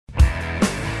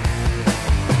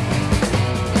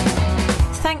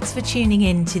Thanks for tuning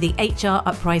in to the HR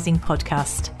Uprising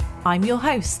podcast. I'm your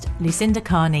host, Lucinda.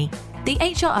 The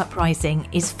HR Uprising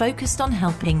is focused on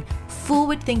helping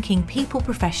forward-thinking people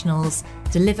professionals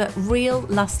deliver real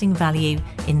lasting value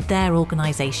in their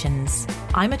organisations.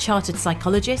 I'm a chartered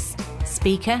psychologist,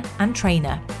 speaker and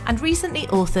trainer, and recently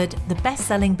authored the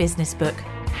best-selling business book,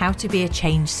 How to Be a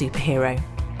Change Superhero.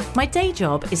 My day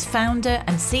job is founder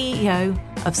and CEO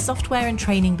of software and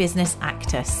training business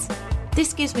Actus.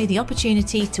 This gives me the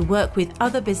opportunity to work with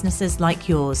other businesses like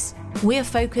yours. We are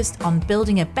focused on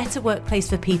building a better workplace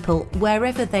for people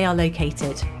wherever they are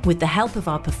located, with the help of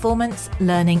our performance,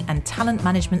 learning and talent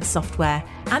management software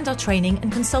and our training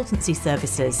and consultancy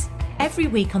services. Every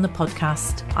week on the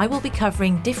podcast, I will be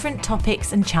covering different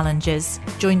topics and challenges,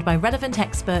 joined by relevant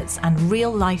experts and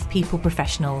real-life people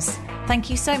professionals. Thank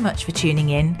you so much for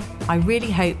tuning in. I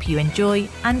really hope you enjoy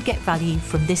and get value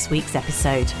from this week's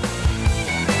episode.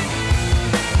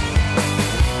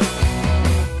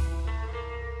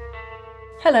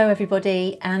 Hello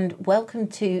everybody, and welcome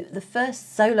to the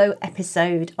first solo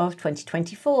episode of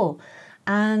 2024.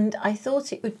 And I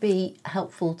thought it would be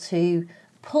helpful to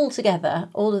pull together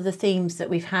all of the themes that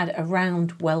we've had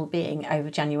around wellbeing over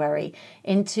January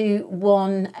into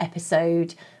one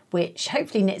episode, which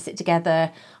hopefully knits it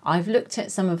together. I've looked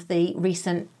at some of the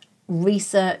recent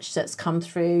research that's come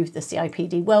through the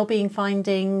CIPD wellbeing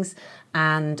findings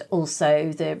and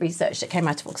also the research that came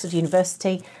out of Oxford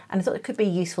University, and I thought it could be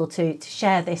useful to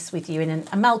share this with you in an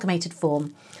amalgamated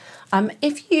form.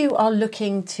 If you are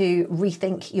looking to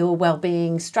rethink your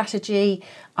wellbeing strategy,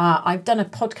 I've done a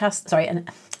podcast, and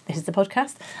this is the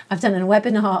podcast. I've done a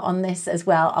webinar on this as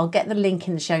well. I'll get the link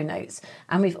in the show notes.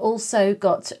 And we've also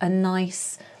got a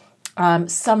nice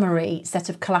summary set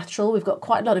of collateral. We've got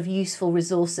quite a lot of useful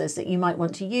resources that you might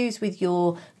want to use with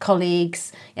your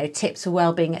colleagues, tips for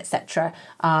wellbeing, etc.,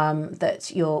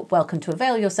 that you're welcome to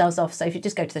avail yourselves of. So if you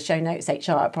just go to the show notes,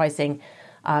 hruprising.com,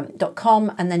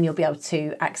 and then you'll be able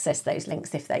to access those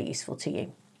links if they're useful to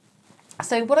you.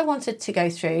 So what I wanted to go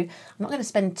through, I'm not going to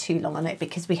spend too long on it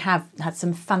because we have had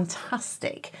some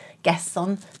fantastic guests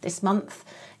on this month,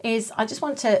 is I just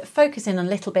want to focus in a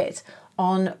little bit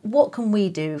on what can we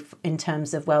do in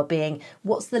terms of wellbeing,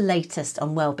 what's the latest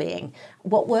on wellbeing,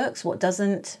 what works, what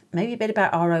doesn't, maybe a bit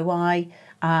about ROI,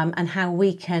 and how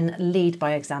we can lead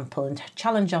by example and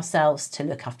challenge ourselves to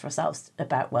look after ourselves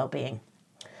about wellbeing.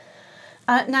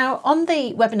 Now, on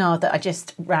the webinar that I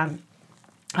just ran,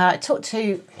 I talked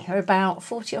to about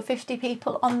 40 or 50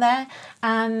 people on there,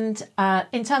 and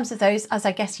in terms of those, as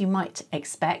I guess you might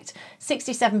expect,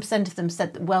 67% of them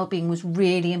said that wellbeing was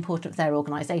really important for their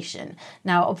organisation.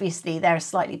 Now, obviously, they're a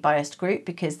slightly biased group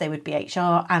because they would be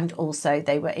HR, and also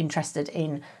they were interested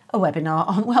in a webinar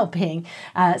on wellbeing,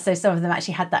 so some of them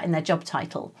actually had that in their job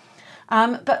title.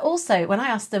 But also, when I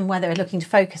asked them where they were looking to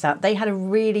focus at, they had a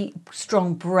really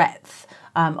strong breadth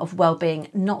of wellbeing,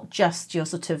 not just your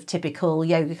sort of typical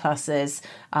yoga classes,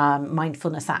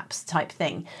 mindfulness apps type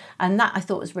thing. And that I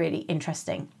thought was really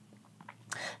interesting.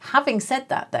 Having said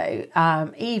that,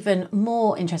 though, even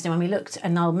more interesting when we looked,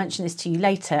 and I'll mention this to you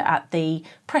later, at the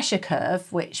pressure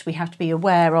curve, which we have to be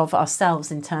aware of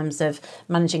ourselves in terms of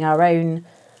managing our own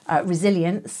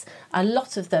resilience. A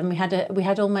lot of them, we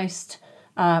had almost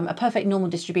a perfect normal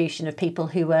distribution of people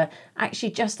who were actually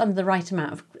just under the right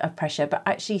amount of pressure, but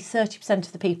actually 30%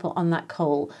 of the people on that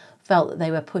call felt that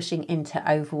they were pushing into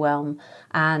overwhelm,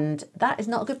 and that is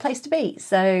not a good place to be.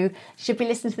 So should be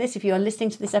listening to this. If you are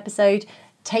listening to this episode,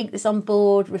 take this on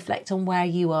board, reflect on where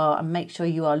you are, and make sure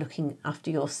you are looking after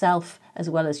yourself as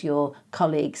well as your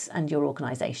colleagues and your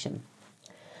organisation.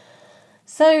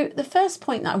 So the first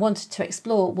point that I wanted to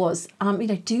explore was,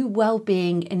 do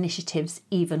wellbeing initiatives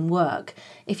even work?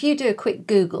 If you do a quick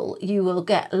Google, you will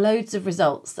get loads of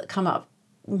results that come up,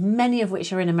 many of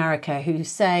which are in America, who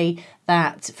say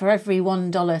that for every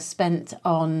 $1 spent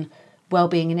on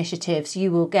wellbeing initiatives, you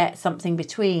will get something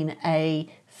between a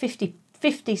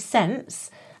 50 cents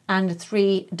and a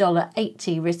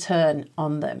 $3.80 return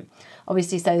on them.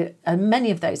 Obviously, so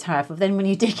many of those, however, then when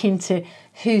you dig into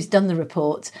who's done the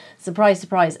report, surprise,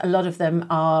 surprise, a lot of them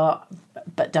are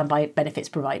done by benefits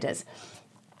providers.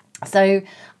 So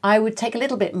I would take a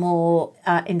little bit more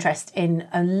interest in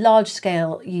a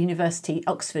large-scale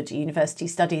Oxford University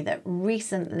study that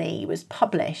recently was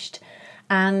published,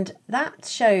 and that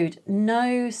showed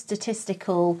no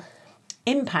statistical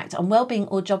impact on wellbeing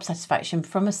or job satisfaction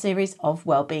from a series of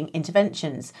wellbeing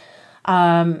interventions.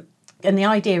 And the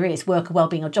idea is worker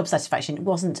wellbeing or job satisfaction. It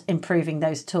wasn't improving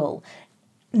those at all.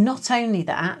 Not only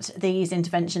that, these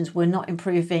interventions were not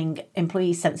improving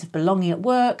employees' sense of belonging at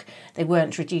work. They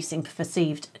weren't reducing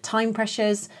perceived time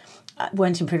pressures.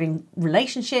 weren't improving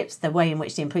relationships, the way in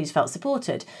which the employees felt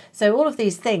supported. So all of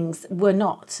these things were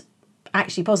not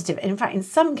actually positive. In fact, in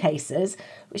some cases,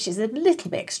 which is a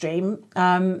little bit extreme,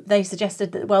 they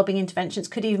suggested that wellbeing interventions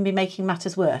could even be making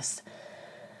matters worse.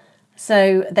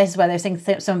 So this is where they're saying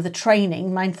some of the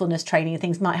training, mindfulness training and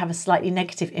things might have a slightly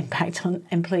negative impact on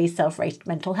employees' self-rated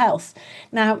mental health.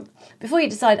 Now, before you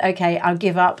decide, okay, I'll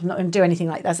give up, I'm not going to do anything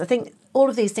like this, I think all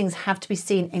of these things have to be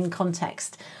seen in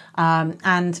context.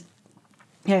 And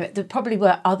there probably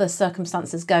were other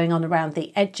circumstances going on around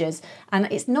the edges, and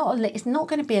it's not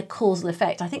going to be a causal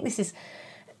effect. I think this is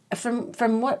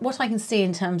from what I can see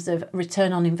in terms of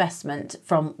return on investment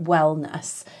from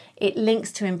wellness. It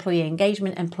links to employee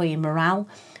engagement, employee morale,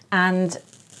 and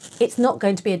it's not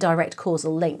going to be a direct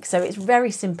causal link. So it's very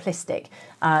simplistic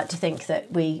to think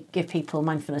that we give people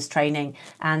mindfulness training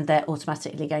and they're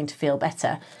automatically going to feel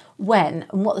better. And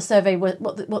what the survey was,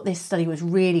 what this study was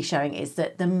really showing is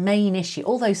that the main issue,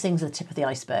 all those things are the tip of the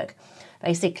iceberg.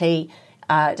 Basically,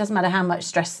 it doesn't matter how much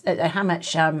stress, how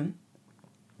much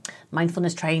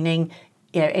mindfulness training,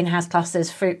 in-house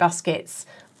classes, fruit baskets,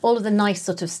 all of the nice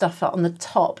sort of stuff on the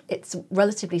top. It's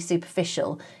relatively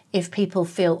superficial if people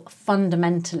feel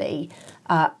fundamentally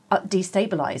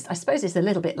destabilised. I suppose it's a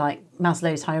little bit like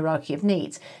Maslow's hierarchy of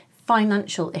needs.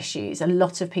 Financial issues. A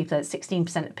lot of people,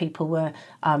 16% of people were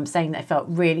saying they felt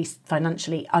really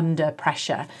financially under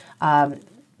pressure.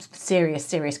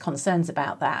 Serious concerns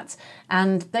about that.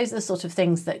 And those are the sort of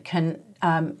things that can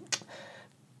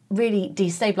really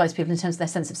destabilise people in terms of their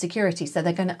sense of security. So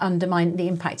they're going to undermine the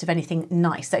impact of anything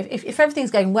nice. So if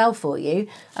everything's going well for you,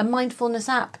 a mindfulness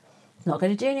app is not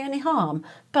going to do you any harm.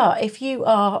 But if you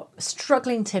are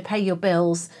struggling to pay your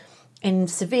bills, in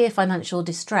severe financial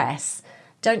distress,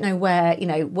 don't know where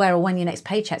or when your next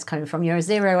paycheck's coming from, you're a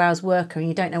 0 hours worker and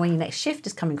you don't know when your next shift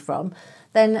is coming from,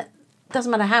 then it doesn't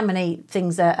matter how many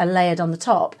things are layered on the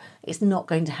top, it's not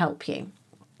going to help you.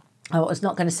 Or it's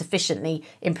not going to sufficiently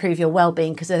improve your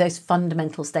well-being because of those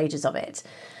fundamental stages of it.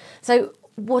 So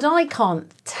what I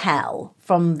can't tell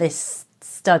from this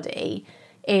study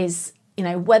is,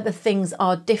 whether things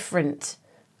are different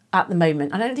at the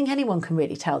moment. I don't think anyone can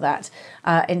really tell that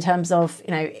in terms of,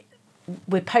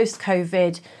 we're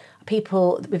post-COVID,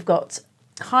 we've got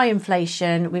high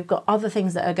inflation, we've got other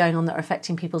things that are going on that are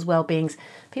affecting people's well-beings.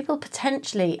 People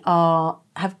potentially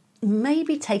have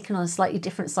maybe taken on a slightly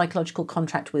different psychological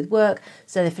contract with work,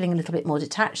 so they're feeling a little bit more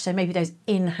detached. So maybe those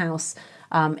in-house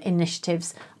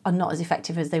initiatives are not as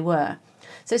effective as they were.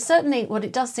 So certainly what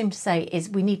it does seem to say is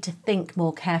we need to think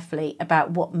more carefully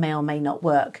about what may or may not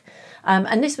work.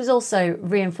 And this was also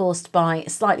reinforced by a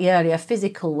slightly earlier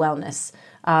physical wellness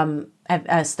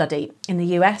study in the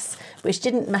US, which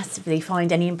didn't massively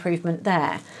find any improvement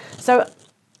there. So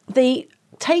the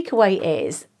takeaway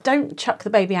is, don't chuck the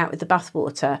baby out with the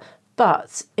bathwater,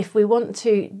 but if we want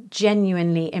to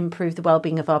genuinely improve the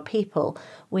well-being of our people,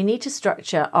 we need to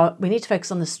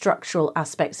focus on the structural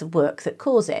aspects of work that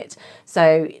cause it.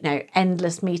 So,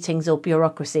 endless meetings or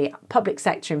bureaucracy, public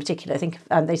sector in particular. I think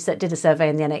they did a survey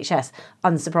in the NHS,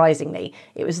 unsurprisingly.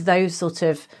 It was those sort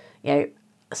of,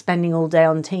 spending all day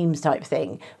on Teams type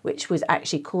thing, which was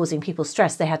actually causing people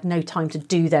stress. They had no time to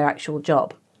do their actual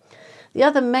job. The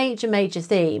other major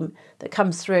theme that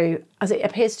comes through, as it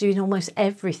appears to do in almost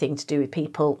everything to do with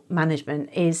people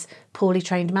management, is poorly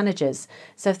trained managers.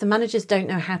 So if the managers don't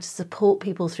know how to support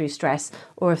people through stress,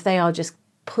 or if they are just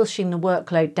pushing the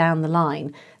workload down the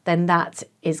line, then that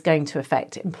is going to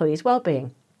affect employees'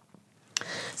 well-being.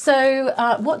 So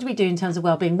what do we do in terms of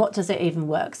wellbeing? What does it even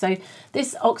work? So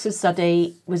this Oxford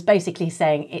study was basically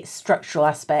saying it's structural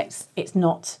aspects. It's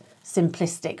not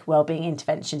simplistic wellbeing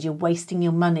interventions. You're wasting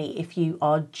your money if you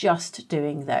are just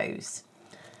doing those.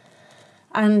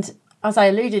 And as I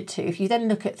alluded to, if you then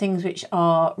look at things which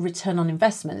are return on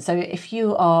investment, so if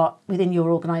you are within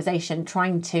your organisation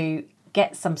trying to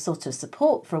get some sort of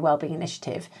support for a wellbeing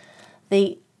initiative,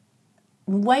 the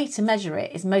way to measure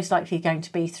it is most likely going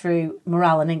to be through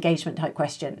morale and engagement type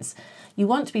questions. You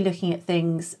want to be looking at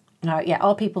things,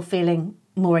 are people feeling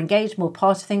more engaged, more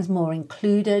part of things, more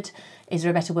included? Is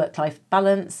there a better work-life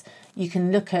balance? You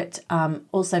can look at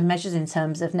also measures in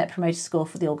terms of net promoter score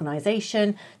for the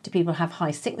organisation. Do people have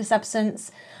high sickness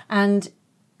absence? And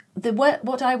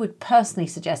what I would personally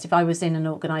suggest if I was in an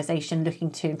organisation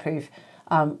looking to improve,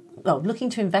 looking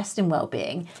to invest in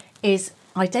wellbeing, is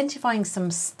identifying some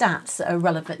stats that are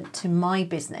relevant to my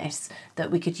business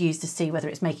that we could use to see whether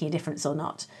it's making a difference or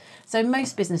not. So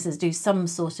most businesses do some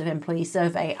sort of employee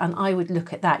survey, and I would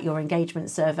look at that, your engagement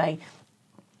survey,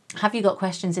 Have you got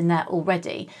questions in there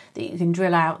already that you can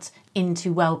drill out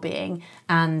into well-being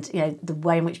and the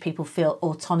way in which people feel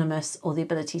autonomous, or the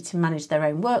ability to manage their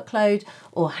own workload,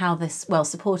 or how this well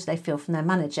supported they feel from their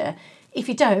manager? If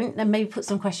you don't, then maybe put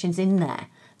some questions in there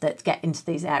that get into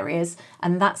these areas,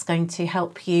 and that's going to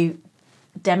help you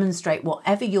demonstrate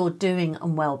whatever you're doing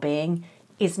on well-being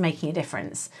is making a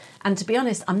difference. And to be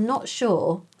honest, I'm not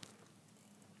sure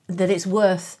that it's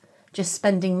worth just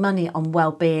spending money on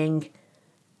well-being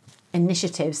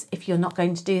initiatives if you're not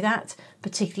going to do that,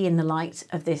 particularly in the light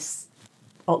of this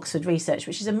Oxford research,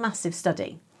 which is a massive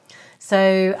study.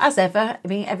 So as ever,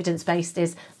 being evidence-based,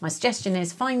 my suggestion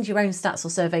is find your own stats or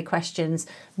survey questions,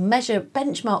 measure,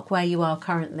 benchmark where you are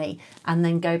currently, and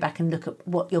then go back and look at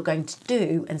what you're going to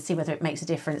do and see whether it makes a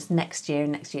difference next year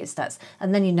in next year's stats.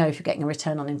 And then you know if you're getting a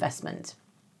return on investment.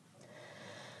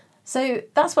 So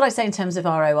that's what I say in terms of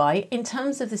ROI. In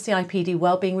terms of the CIPD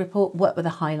Wellbeing Report, what were the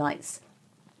highlights?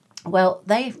 Well,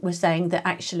 they were saying that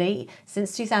actually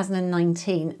since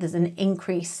 2019, there's an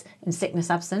increase in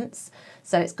sickness absence.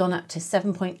 So it's gone up to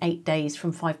 7.8 days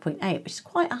from 5.8, which is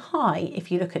quite a high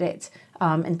if you look at it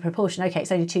in proportion. Okay,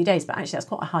 it's only 2 days, but actually that's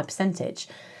quite a high percentage.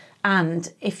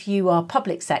 And if you are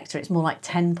public sector, it's more like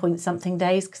 10 point something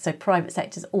days. So private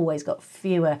sector's always got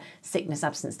fewer sickness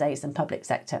absence days than public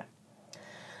sector.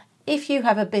 If you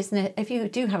have a business, if you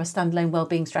do have a standalone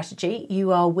wellbeing strategy,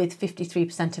 you are with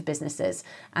 53% of businesses,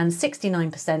 and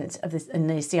 69% of this in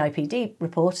the CIPD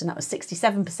report, and that was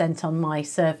 67% on my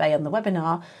survey on the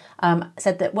webinar,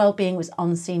 said that wellbeing was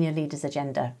on senior leaders'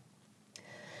 agenda.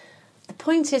 The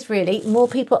point is really more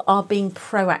people are being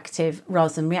proactive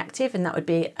rather than reactive, and that would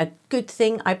be a good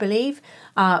thing, I believe.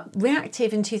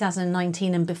 Reactive in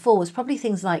 2019 and before was probably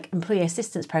things like employee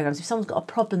assistance programs. If someone's got a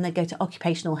problem, they go to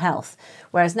occupational health,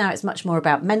 whereas now it's much more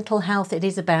about mental health. It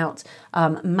is about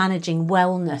managing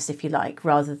wellness, if you like,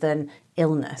 rather than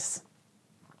illness.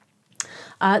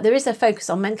 There is a focus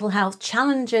on mental health.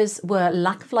 Challenges were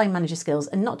lack of line manager skills,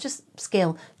 and not just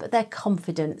skill, but their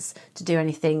confidence to do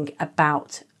anything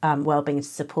about wellbeing to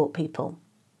support people.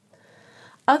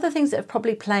 Other things that are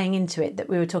probably playing into it that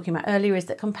we were talking about earlier is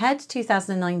that compared to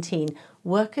 2019,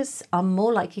 workers are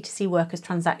more likely to see work as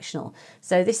transactional.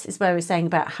 So this is where we're saying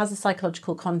about, has the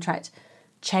psychological contract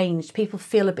changed? People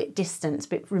feel a bit distant, a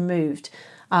bit removed.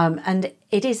 And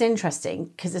it is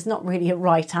interesting because there's not really a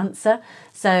right answer.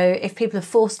 So if people are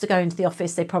forced to go into the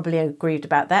office, they probably are aggrieved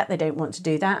about that. They don't want to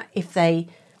do that. If they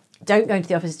don't go into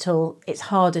the office at all, it's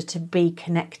harder to be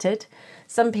connected.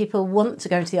 Some people want to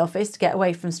go into the office to get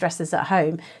away from stresses at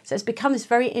home. So it's become this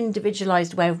very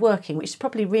individualised way of working, which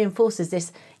probably reinforces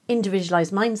this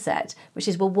individualised mindset, which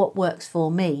is, well, what works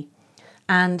for me?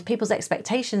 And people's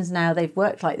expectations now, they've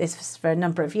worked like this for a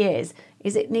number of years,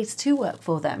 is it needs to work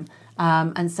for them.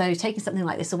 And so taking something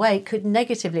like this away could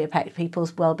negatively affect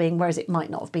people's well-being, whereas it might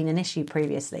not have been an issue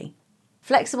previously.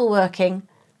 Flexible working,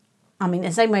 I mean,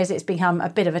 in the same way as it's become a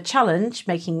bit of a challenge,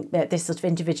 making this sort of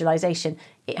individualisation,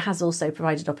 it has also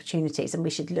provided opportunities, and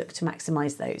we should look to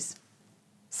maximise those.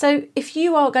 So if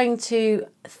you are going to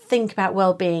think about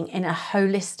well-being in a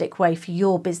holistic way for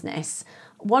your business,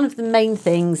 one of the main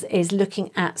things is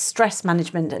looking at stress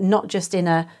management, not just in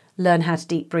a learn how to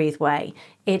deep breathe way.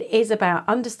 It is about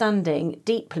understanding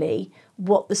deeply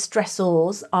what the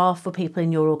stressors are for people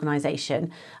in your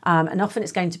organisation. And often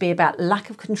it's going to be about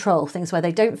lack of control, things where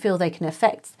they don't feel they can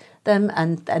affect them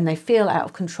and they feel out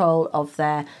of control of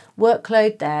their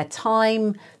workload, their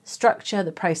time, structure,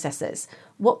 the processes.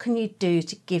 What can you do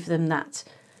to give them that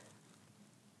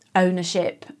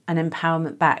ownership and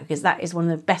empowerment back? Because that is one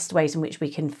of the best ways in which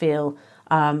we can feel,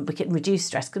 we can reduce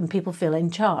stress when people feel in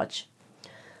charge.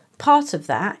 Part of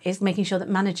that is making sure that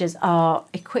managers are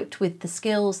equipped with the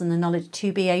skills and the knowledge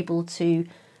to be able to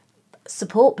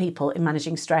support people in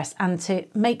managing stress and to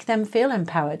make them feel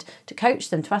empowered, to coach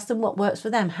them, to ask them what works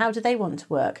for them, how do they want to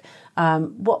work,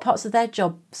 what parts of their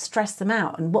job stress them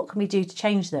out, and what can we do to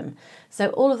change them. So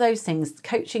all of those things,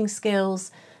 coaching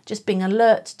skills, just being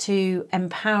alert to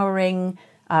empowering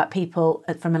people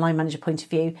from a line manager point of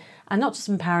view, and not just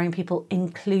empowering people,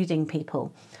 including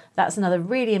people. That's another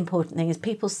really important thing, is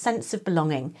people's sense of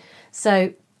belonging.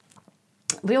 So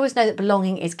we always know that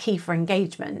belonging is key for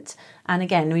engagement. And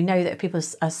again, we know that if people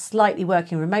are slightly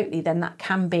working remotely, then that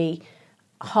can be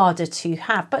harder to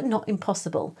have, but not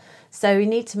impossible. So we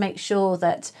need to make sure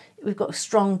that we've got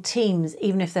strong teams,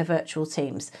 even if they're virtual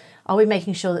teams. Are we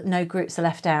making sure that no groups are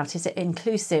left out? Is it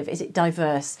inclusive? Is it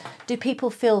diverse? Do people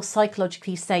feel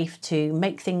psychologically safe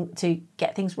to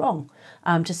get things wrong,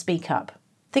 to speak up?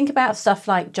 Think about stuff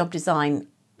like job design.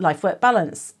 life-work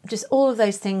balance, just all of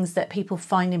those things that people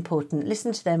find important.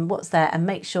 Listen to them, what's there, and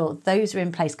make sure those are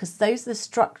in place, because those are the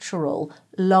structural,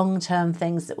 long-term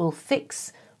things that will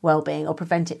fix well-being or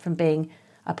prevent it from being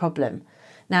a problem.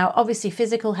 Now, obviously,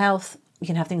 physical health, you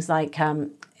can have things like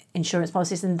insurance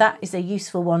policies, and that is a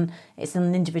useful one. It's on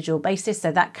an individual basis,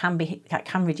 so that can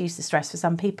reduce the stress for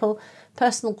some people.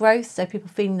 Personal growth, so people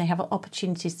feeling they have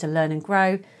opportunities to learn and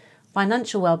grow.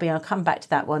 Financial well-being, I'll come back to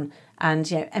that one,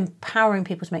 and empowering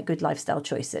people to make good lifestyle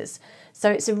choices.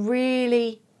 So it's a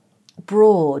really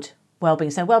broad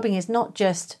well-being. So well-being is not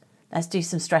just let's do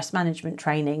some stress management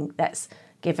training, let's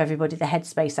give everybody the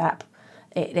Headspace app.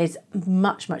 It is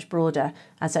much, much broader.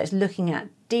 And so it's looking at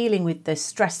dealing with the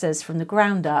stressors from the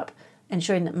ground up,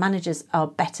 ensuring that managers are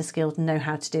better skilled and know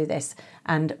how to do this,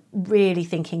 and really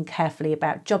thinking carefully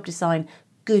about job design,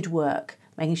 good work,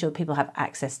 making sure people have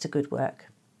access to good work.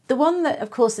 The one that,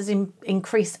 of course, has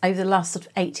increased over the last sort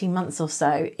of 18 months or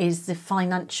so is the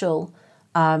financial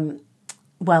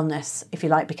wellness, if you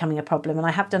like, becoming a problem. And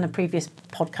I have done a previous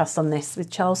podcast on this with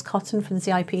Charles Cotton from the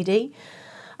CIPD.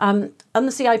 On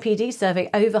the CIPD survey,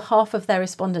 over half of their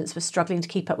respondents were struggling to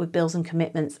keep up with bills and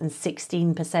commitments, and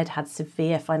 16% had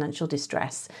severe financial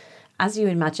distress. As you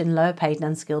imagine, lower paid and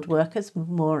unskilled workers were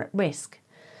more at risk.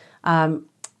 I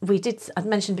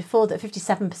mentioned before that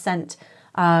 57%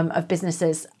 of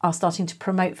businesses are starting to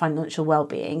promote financial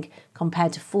well-being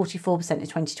compared to 44% in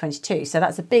 2022. So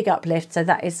that's a big uplift. So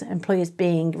that is employers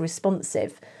being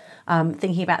responsive,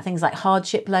 thinking about things like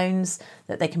hardship loans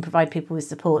that they can provide people with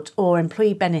support, or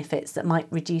employee benefits that might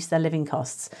reduce their living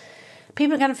costs.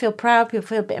 People are going to feel proud, people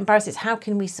feel a bit embarrassed. It's how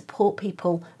can we support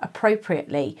people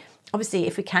appropriately? Obviously,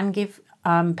 if we can give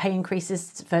pay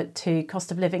increases to cost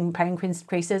of living pay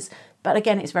increases, but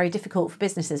again, it's very difficult for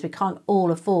businesses. We can't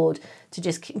all afford to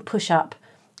just push up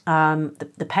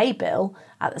the pay bill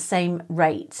at the same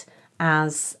rate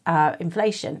as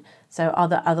inflation. So are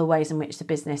there other ways in which the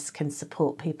business can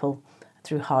support people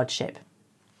through hardship?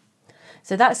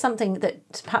 So that's something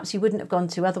that perhaps you wouldn't have gone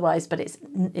to otherwise, but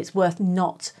it's worth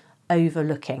not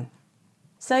overlooking.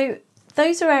 So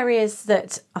those are areas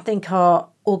that I think are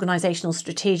organisational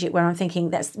strategic, where I'm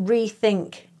thinking let's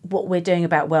rethink what we're doing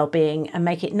about well-being and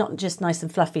make it not just nice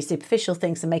and fluffy, superficial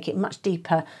things, and make it much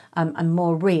deeper and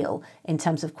more real in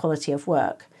terms of quality of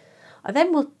work. I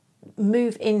then will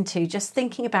move into just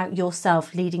thinking about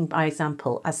yourself, leading by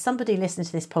example. As somebody listening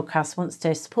to this podcast wants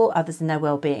to support others in their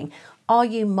well-being, are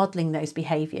you modelling those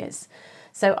behaviours?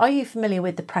 So are you familiar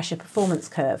with the pressure performance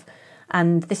curve?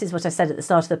 And this is what I said at the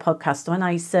start of the podcast. When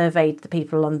I surveyed the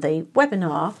people on the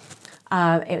webinar,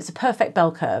 it was a perfect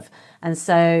bell curve. And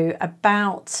so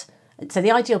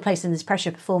the ideal place in this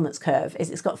pressure performance curve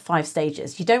is it's got 5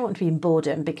 stages. You don't want to be in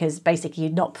boredom, because basically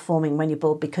you're not performing when you're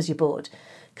bored because you're bored.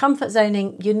 Comfort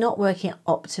zoning, you're not working at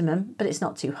optimum, but it's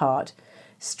not too hard.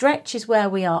 Stretch is where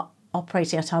we are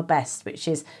operating at our best, which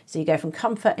is, so you go from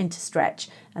comfort into stretch,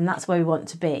 and that's where we want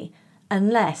to be.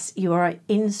 Unless you are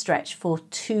in stretch for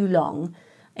too long,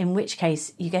 in which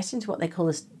case you get into what they call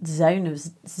a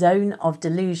zone of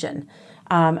delusion.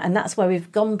 And that's where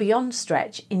we've gone beyond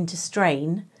stretch into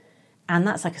strain. And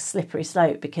that's like a slippery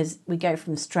slope, because we go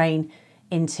from strain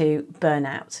into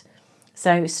burnout.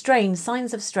 So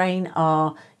signs of strain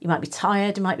are you might be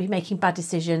tired, you might be making bad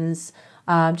decisions,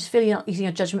 just feeling you're not using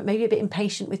your judgment, maybe a bit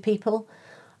impatient with people.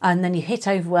 And then you hit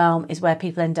overwhelm is where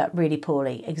people end up really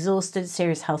poorly, exhausted,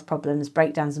 serious health problems,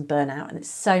 breakdowns and burnout. And it's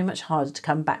so much harder to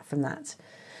come back from that.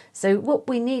 So what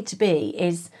we need to be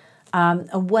is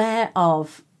aware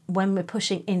of when we're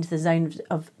pushing into the zone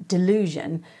of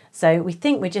delusion. So we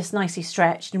think we're just nicely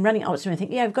stretched and running optimum and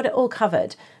think, yeah, we've got it all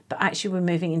covered. But actually we're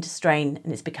moving into strain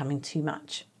and it's becoming too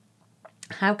much.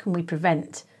 How can we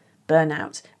prevent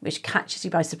burnout, which catches you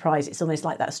by surprise? It's almost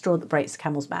like that straw that breaks the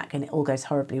camel's back and it all goes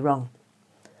horribly wrong.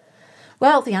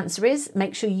 Well, the answer is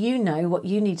make sure you know what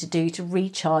you need to do to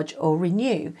recharge or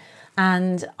renew.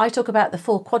 And I talk about the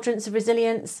 4 quadrants of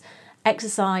resilience: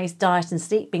 exercise, diet and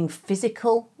sleep being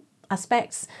physical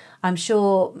aspects. I'm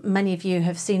sure many of you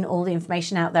have seen all the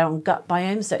information out there on gut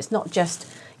biome. So it's not just,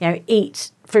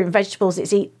 eat fruit and vegetables,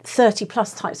 it's eat 30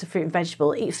 plus types of fruit and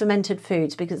vegetable, eat fermented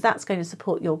foods, because that's going to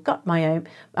support your gut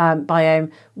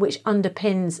biome, which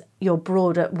underpins your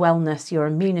broader wellness, your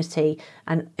immunity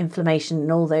and inflammation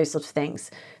and all those sort of things.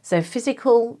 So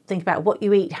physical, think about what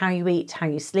you eat, how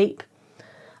you sleep.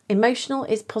 Emotional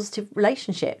is positive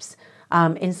relationships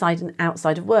inside and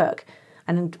outside of work.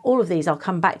 And all of these I'll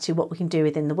come back to what we can do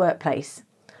within the workplace.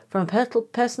 From a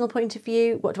personal point of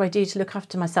view, what do I do to look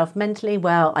after myself mentally?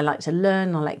 Well, I like to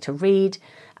learn, I like to read.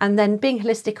 And then being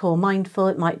holistic or mindful,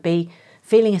 it might be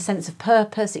feeling a sense of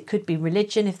purpose. It could be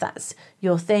religion, if that's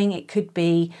your thing. It could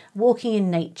be walking in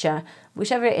nature,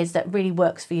 whichever it is that really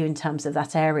works for you in terms of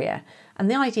that area. And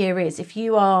the idea is, if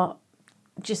you are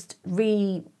just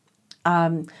renewing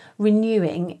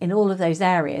in all of those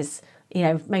areas,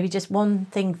 maybe just one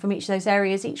thing from each of those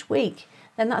areas each week,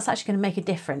 then that's actually going to make a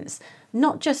difference.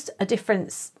 Not just a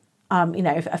difference, a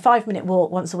 5-minute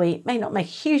walk once a week may not make a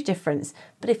huge difference,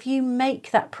 but if you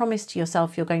make that promise to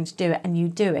yourself you're going to do it and you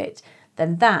do it,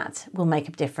 then that will make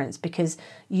a difference, because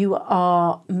you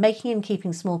are making and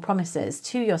keeping small promises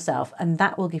to yourself, and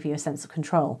that will give you a sense of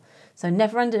control. So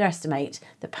never underestimate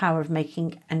the power of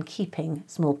making and keeping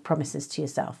small promises to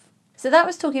yourself. So that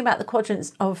was talking about the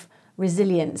quadrants of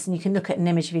resilience, and you can look at an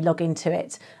image if you log into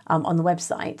it on the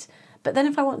website. But then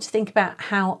if I want to think about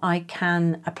how I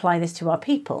can apply this to our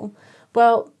people,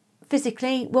 well,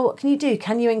 physically, what can you do?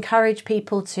 Can you encourage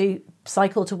people to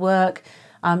cycle to work?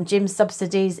 Gym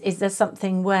subsidies, is there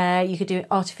something where you could do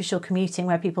artificial commuting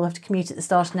where people have to commute at the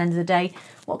start and end of the day?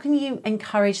 What can you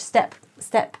encourage? Step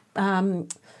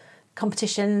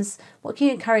competitions? What can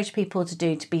you encourage people to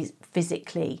do to be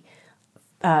physically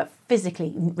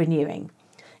renewing?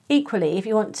 Equally, if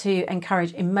you want to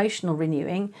encourage emotional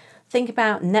renewing, think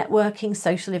about networking,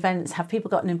 social events. Have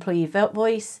people got an employee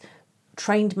voice?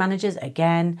 Trained managers,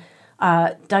 again.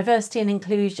 Diversity and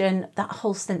inclusion, that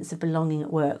whole sense of belonging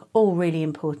at work, all really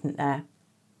important there.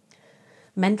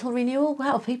 Mental renewal,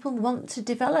 well, people want to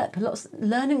develop,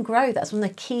 learn and grow. That's one of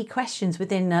the key questions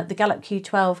within the Gallup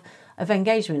Q12 of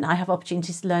engagement. I have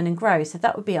opportunities to learn and grow. So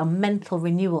that would be our mental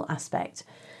renewal aspect.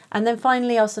 And then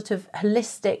finally, our sort of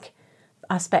holistic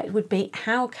aspect would be,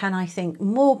 how can I think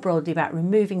more broadly about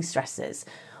removing stressors?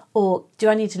 Or do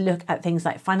I need to look at things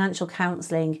like financial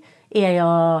counselling,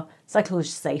 EAR,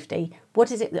 psychological safety?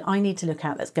 What is it that I need to look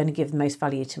at that's going to give the most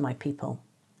value to my people?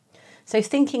 So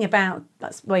thinking about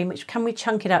that's the way in which can we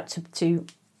chunk it up to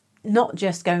not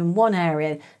just go in one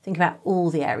area, think about all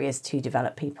the areas to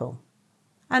develop people.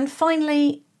 And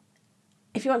finally,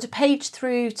 if you want to page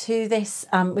through to this,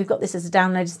 we've got this as a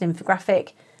download, as an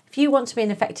infographic. If you want to be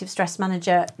an effective stress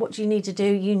manager, what do you need to do?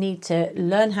 You need to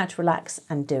learn how to relax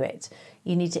and do it.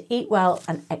 You need to eat well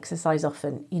and exercise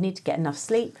often. You need to get enough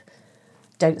sleep.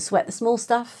 Don't sweat the small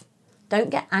stuff. Don't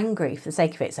get angry for the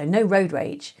sake of it. So no road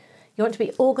rage. You want to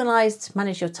be organised,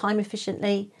 manage your time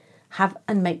efficiently, have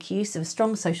and make use of a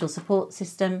strong social support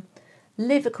system,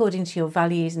 live according to your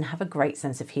values, and have a great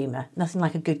sense of humour. Nothing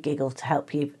like a good giggle to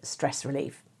help you stress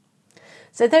relief.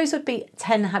 So those would be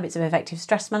 10 habits of effective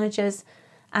stress managers,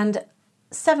 and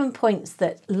 7 points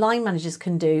that line managers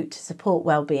can do to support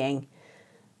well-being.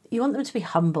 You want them to be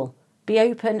humble, be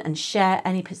open and share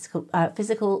any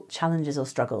physical challenges or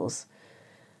struggles.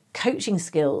 Coaching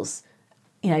skills,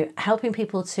 helping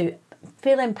people to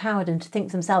feel empowered and to think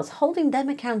for themselves, holding them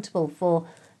accountable for,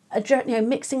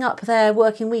 mixing up their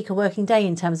working week or working day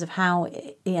in terms of how,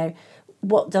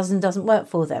 what does and doesn't work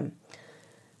for them.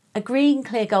 Agreeing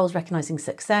clear goals, recognising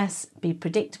success, be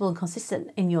predictable and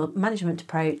consistent in your management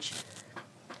approach.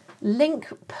 Link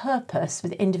purpose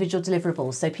with individual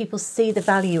deliverables so people see the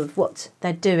value of what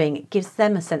they're doing. It gives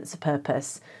them a sense of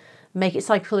purpose. Make it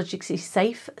psychologically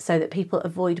safe so that people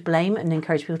avoid blame and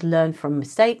encourage people to learn from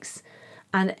mistakes.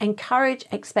 And encourage,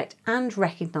 expect and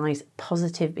recognise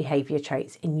positive behaviour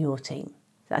traits in your team.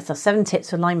 That's our 7 tips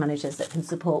for line managers that can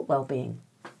support well-being.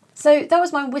 So that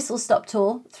was my whistle-stop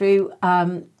tour through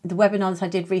the webinar that I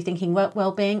did, Rethinking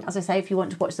Wellbeing. As I say, if you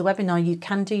want to watch the webinar, you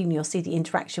can do, and you'll see the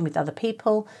interaction with other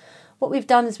people. What we've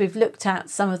done is we've looked at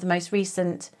some of the most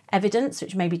recent evidence,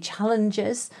 which maybe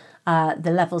challenges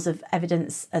the levels of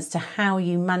evidence as to how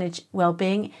you manage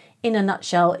wellbeing. In a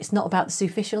nutshell, it's not about the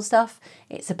superficial stuff.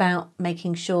 It's about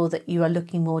making sure that you are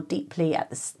looking more deeply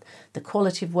at the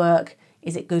quality of work.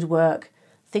 Is it good work?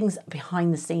 Things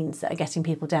behind the scenes that are getting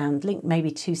people down, linked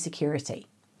maybe to security.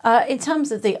 In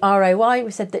terms of the ROI,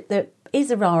 we said that there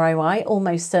is a ROI,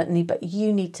 almost certainly, but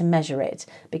you need to measure it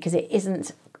because it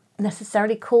isn't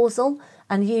necessarily causal.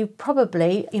 And you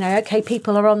probably,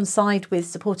 people are on side with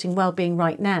supporting wellbeing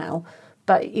right now,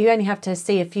 but you only have to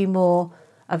see a few more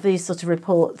of these sort of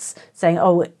reports saying,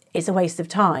 oh, it's a waste of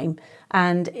time,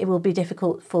 and it will be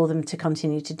difficult for them to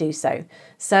continue to do so.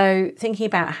 So thinking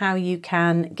about how you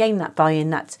can gain that buy-in,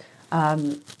 that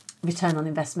return on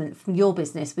investment from your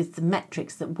business with the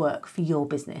metrics that work for your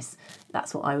business.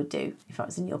 That's what I would do if I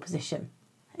was in your position.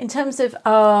 In terms of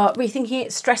rethinking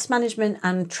it, stress management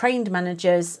and trained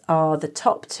managers are the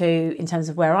top 2 in terms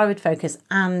of where I would focus.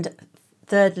 And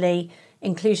thirdly,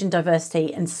 inclusion,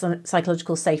 diversity and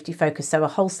psychological safety focus. So a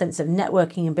whole sense of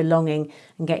networking and belonging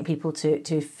and getting people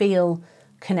to feel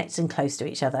connected and close to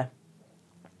each other.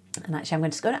 And actually, I'm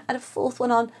going to go and add a 4th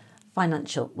one on,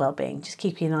 financial wellbeing. Just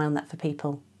keeping an eye on that for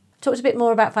people. Talked a bit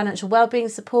more about financial wellbeing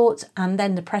support and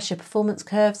then the pressure performance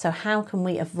curve. So how can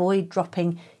we avoid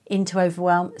dropping into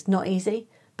overwhelm? It's not easy,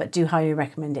 but do highly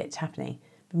recommend it happening.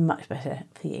 Much better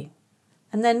for you.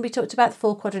 And then we talked about the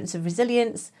 4 quadrants of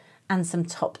resilience and some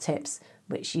top tips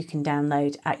which you can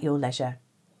download at your leisure.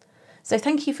 So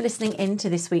thank you for listening in to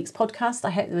this week's podcast.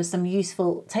 I hope there were some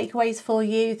useful takeaways for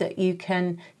you that you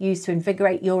can use to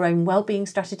invigorate your own wellbeing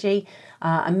strategy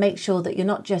and make sure that you're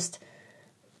not just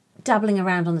dabbling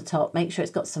around on the top. Make sure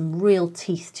it's got some real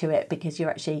teeth to it because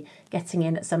you're actually getting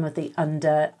in at some of the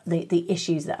the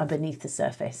issues that are beneath the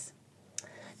surface.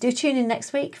 Do tune in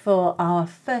next week for our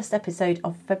first episode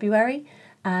of February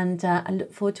and I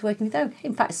look forward to working with you.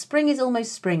 In fact, spring is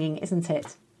almost springing, isn't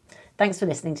it? Thanks for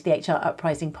listening to the HR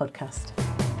Uprising podcast.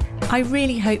 I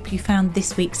really hope you found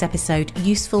this week's episode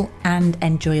useful and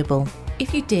enjoyable.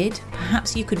 If you did,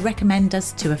 perhaps you could recommend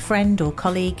us to a friend or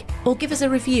colleague or give us a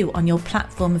review on your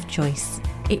platform of choice.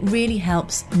 It really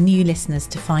helps new listeners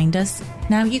to find us.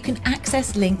 Now you can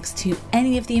access links to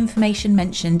any of the information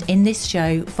mentioned in this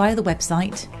show via the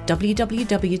website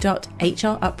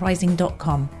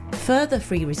www.hruprising.com. Further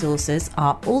free resources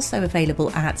are also available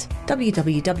at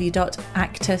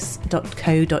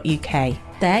www.actus.co.uk.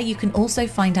 There you can also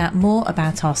find out more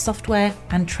about our software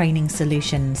and training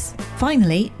solutions.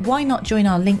 Finally, why not join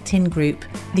our LinkedIn group,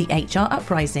 the HR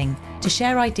Uprising, to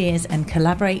share ideas and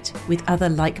collaborate with other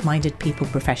like-minded people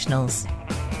professionals.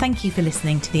 Thank you for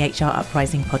listening to the HR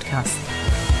Uprising podcast.